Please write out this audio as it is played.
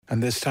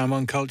And this time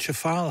on Culture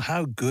File,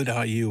 how good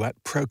are you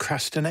at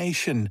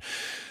procrastination?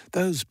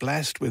 Those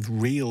blessed with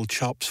real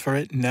chops for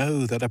it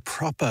know that a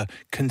proper,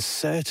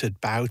 concerted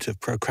bout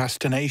of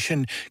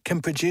procrastination can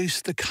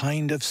produce the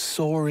kind of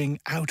soaring,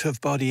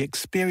 out-of-body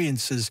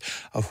experiences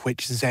of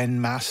which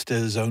Zen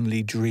masters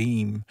only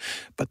dream.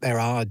 But there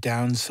are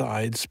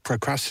downsides.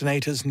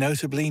 Procrastinators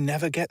notably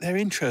never get their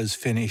intros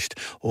finished,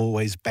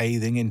 always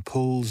bathing in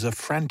pools of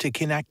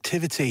frantic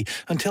inactivity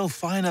until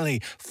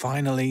finally,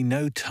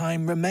 no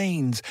time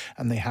remains,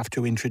 and they have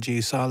to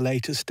introduce our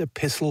latest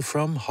epistle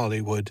from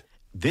Hollywood.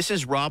 This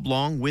is Rob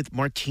Long with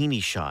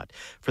Martini Shot.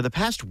 For the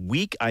past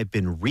week, I've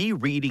been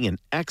rereading an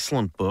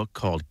excellent book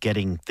called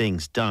Getting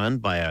Things Done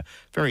by a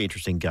very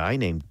interesting guy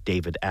named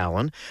David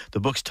Allen. The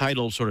book's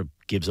title sort of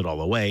gives it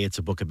all away. It's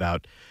a book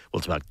about,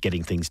 it's about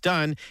getting things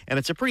done, and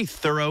it's a pretty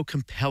thorough,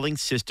 compelling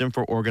system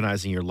for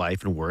organizing your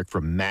life and work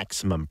for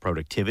maximum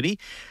productivity.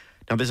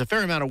 Now, there's a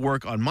fair amount of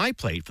work on my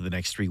plate for the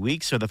next 3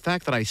 weeks, so the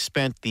fact that I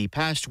spent the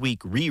past week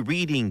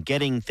rereading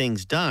Getting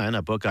Things Done,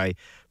 a book I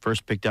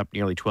first picked up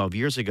nearly 12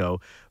 years ago,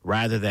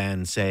 rather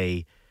than,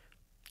 say,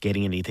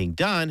 Getting Anything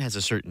Done, has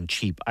a certain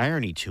cheap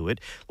irony to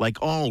it. Like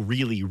all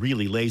really,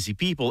 really lazy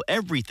people,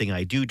 everything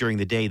I do during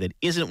the day that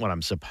isn't what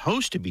I'm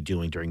supposed to be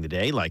doing during the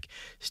day, like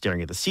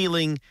staring at the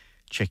ceiling,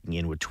 checking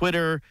in with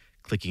Twitter,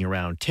 clicking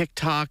around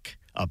TikTok,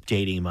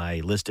 updating my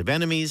list of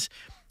enemies,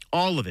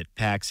 all of it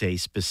packs a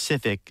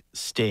specific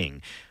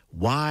sting.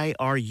 Why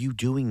are you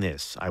doing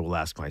this? I will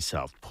ask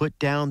myself. Put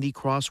down the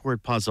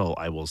crossword puzzle,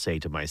 I will say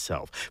to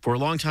myself. For a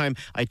long time,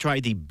 I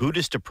tried the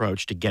Buddhist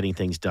approach to getting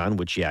things done,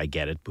 which, yeah, I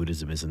get it.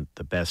 Buddhism isn't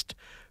the best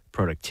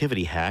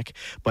productivity hack.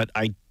 But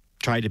I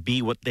try to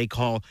be what they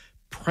call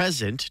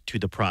present to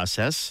the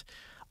process.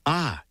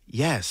 Ah,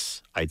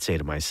 yes, I'd say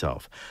to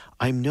myself.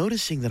 I'm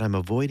noticing that I'm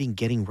avoiding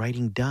getting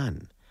writing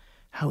done.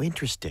 How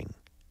interesting.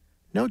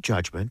 No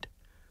judgment,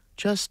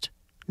 just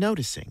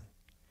noticing.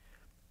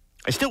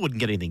 I still wouldn't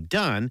get anything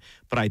done,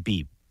 but I'd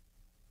be,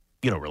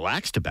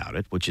 relaxed about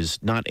it, which is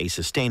not a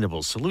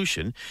sustainable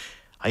solution.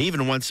 I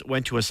even once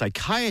went to a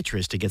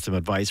psychiatrist to get some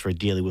advice for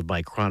dealing with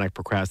my chronic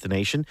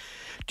procrastination.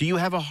 Do you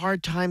have a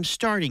hard time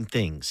starting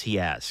things? He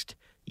asked.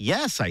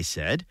 Yes, I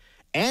said.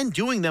 And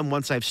doing them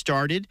once I've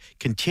started,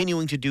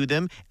 continuing to do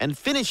them, and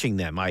finishing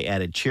them, I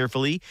added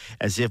cheerfully,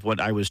 as if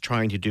what I was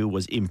trying to do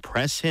was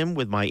impress him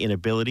with my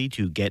inability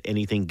to get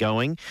anything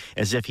going,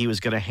 as if he was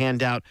going to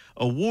hand out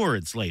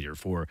awards later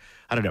for,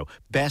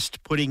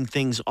 best putting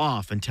things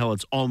off until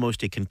it's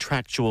almost a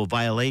contractual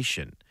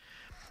violation.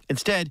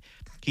 Instead,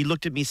 he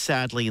looked at me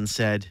sadly and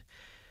said,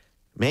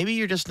 maybe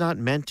you're just not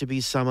meant to be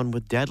someone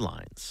with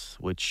deadlines,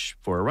 which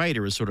for a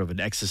writer is sort of an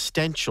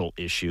existential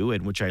issue,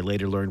 and which I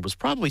later learned was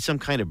probably some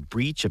kind of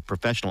breach of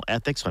professional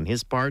ethics on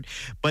his part.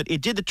 But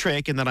it did the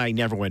trick, and then I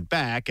never went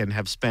back and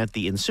have spent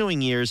the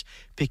ensuing years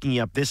picking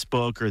up this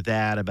book or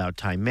that about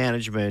time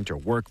management or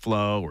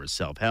workflow or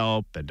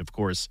self-help and, of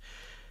course,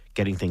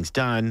 getting things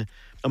done.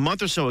 A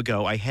month or so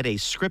ago, I had a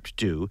script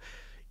due.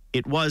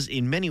 It was,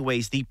 in many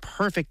ways, the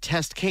perfect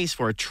test case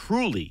for a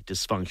truly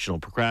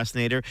dysfunctional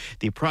procrastinator.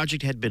 The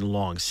project had been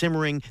long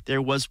simmering.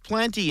 There was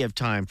plenty of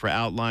time for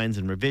outlines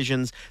and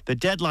revisions. The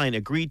deadline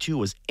agreed to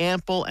was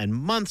ample and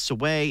months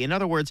away. In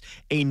other words,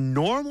 a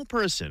normal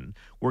person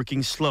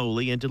working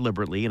slowly and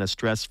deliberately in a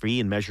stress-free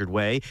and measured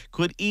way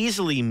could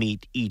easily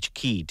meet each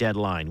key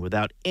deadline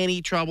without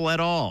any trouble at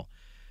all.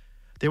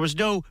 There was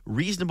no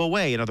reasonable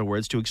way, in other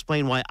words, to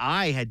explain why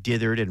I had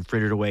dithered and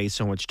frittered away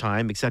so much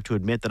time, except to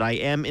admit that I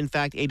am, in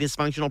fact, a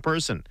dysfunctional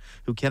person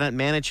who cannot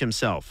manage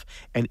himself.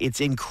 And it's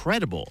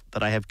incredible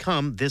that I have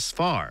come this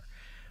far.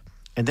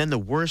 And then the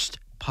worst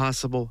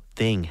possible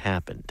thing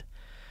happened.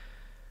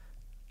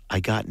 I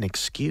got an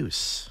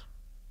excuse.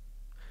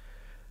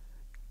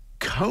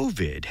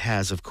 COVID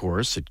has, of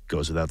course, it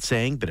goes without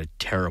saying, been a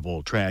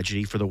terrible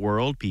tragedy for the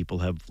world. People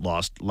have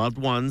lost loved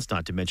ones,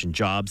 not to mention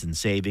jobs and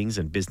savings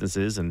and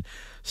businesses. And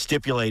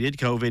stipulated,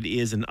 COVID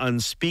is an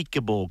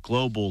unspeakable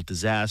global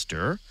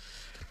disaster.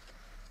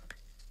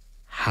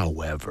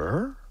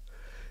 However,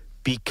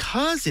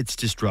 because it's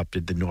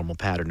disrupted the normal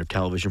pattern of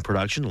television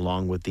production,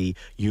 along with the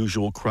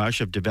usual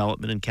crush of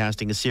development and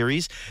casting a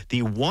series,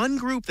 the one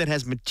group that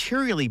has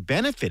materially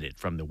benefited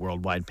from the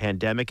worldwide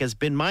pandemic has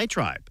been my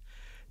tribe.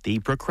 The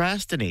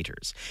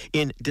procrastinators.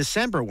 In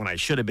December, when I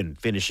should have been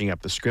finishing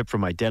up the script for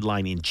my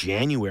deadline in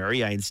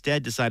January, I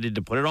instead decided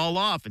to put it all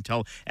off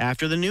until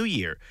after the new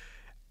year,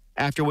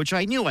 after which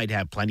I knew I'd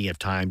have plenty of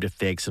time to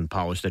fix and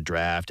polish the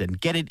draft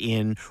and get it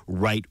in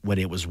right when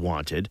it was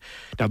wanted.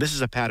 Now, this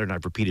is a pattern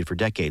I've repeated for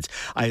decades.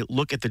 I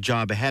look at the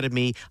job ahead of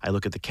me, I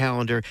look at the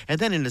calendar, and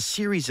then in a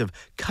series of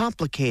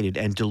complicated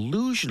and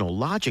delusional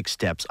logic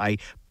steps, I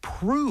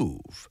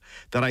prove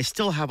that I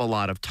still have a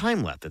lot of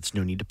time left. That's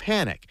no need to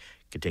panic.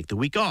 Can take the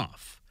week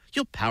off.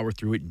 You'll power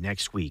through it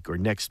next week or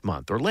next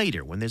month or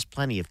later when there's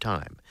plenty of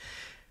time.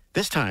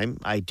 This time,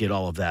 I did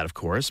all of that, of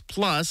course,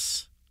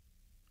 plus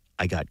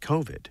I got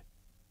COVID.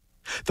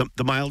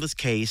 The mildest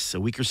case, a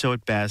week or so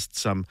at best,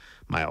 some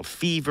mild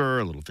fever,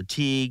 a little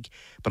fatigue,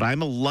 but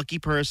I'm a lucky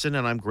person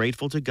and I'm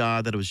grateful to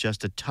God that it was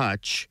just a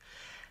touch.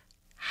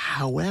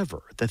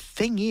 However, the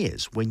thing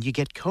is, when you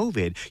get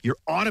COVID, you're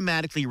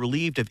automatically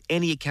relieved of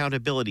any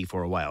accountability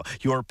for a while.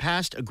 Your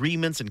past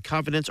agreements and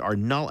covenants are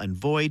null and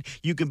void.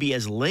 You can be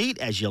as late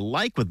as you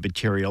like with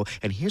material.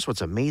 And here's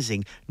what's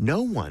amazing.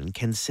 No one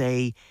can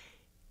say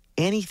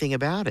anything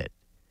about it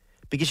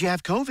because you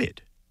have COVID.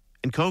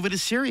 And COVID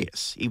is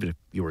serious, even if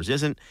yours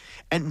isn't.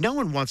 And no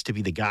one wants to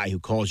be the guy who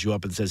calls you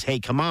up and says, hey,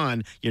 come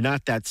on, you're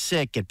not that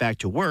sick, get back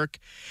to work.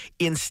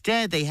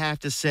 Instead, they have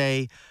to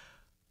say,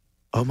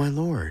 oh, my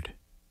Lord,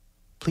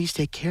 please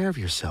take care of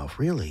yourself,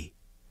 really.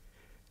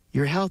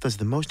 Your health is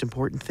the most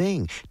important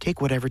thing.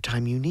 Take whatever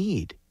time you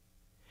need.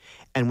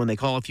 And when they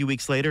call a few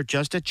weeks later,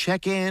 just to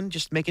check in,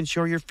 just making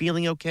sure you're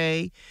feeling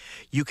okay,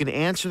 you can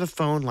answer the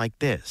phone like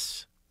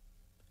this.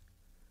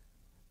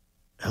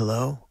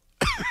 Hello?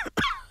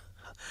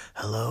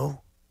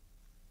 Hello?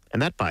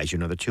 And that buys you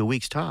another 2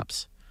 weeks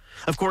tops.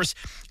 Of course,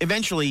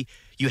 eventually,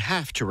 you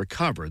have to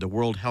recover. The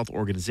World Health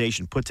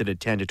Organization puts it at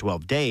 10 to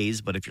 12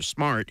 days, but if you're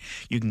smart,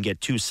 you can get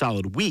 2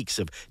 solid weeks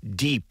of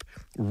deep,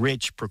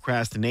 rich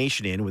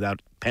procrastination in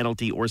without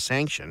penalty or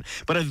sanction.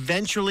 But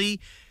eventually,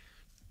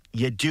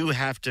 you do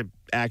have to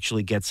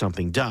actually get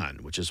something done,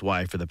 which is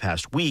why for the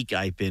past week,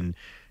 I've been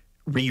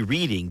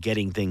rereading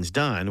Getting Things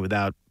Done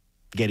without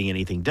getting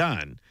anything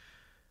done.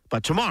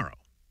 But tomorrow,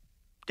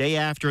 day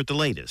after at the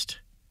latest,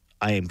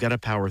 I am going to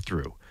power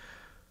through.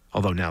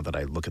 Although now that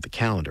I look at the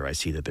calendar, I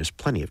see that there's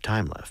plenty of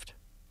time left.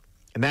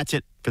 And that's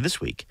it for this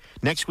week.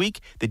 Next week,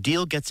 the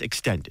deal gets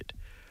extended.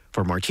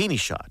 For Martini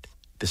Shot,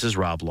 this is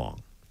Rob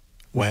Long.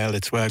 Well,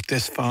 it's worked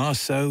this far,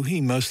 so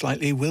he most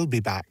likely will be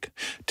back.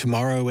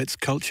 Tomorrow it's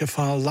Culture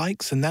File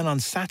Likes, and then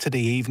on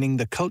Saturday evening,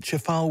 the Culture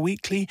File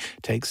Weekly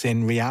takes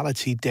in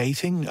reality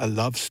dating, a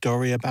love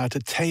story about a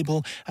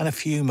table, and a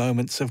few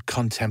moments of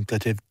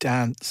contemplative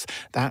dance.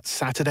 That's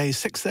Saturday,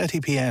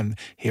 6:30 p.m.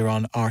 here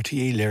on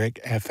RTE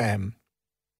Lyric FM.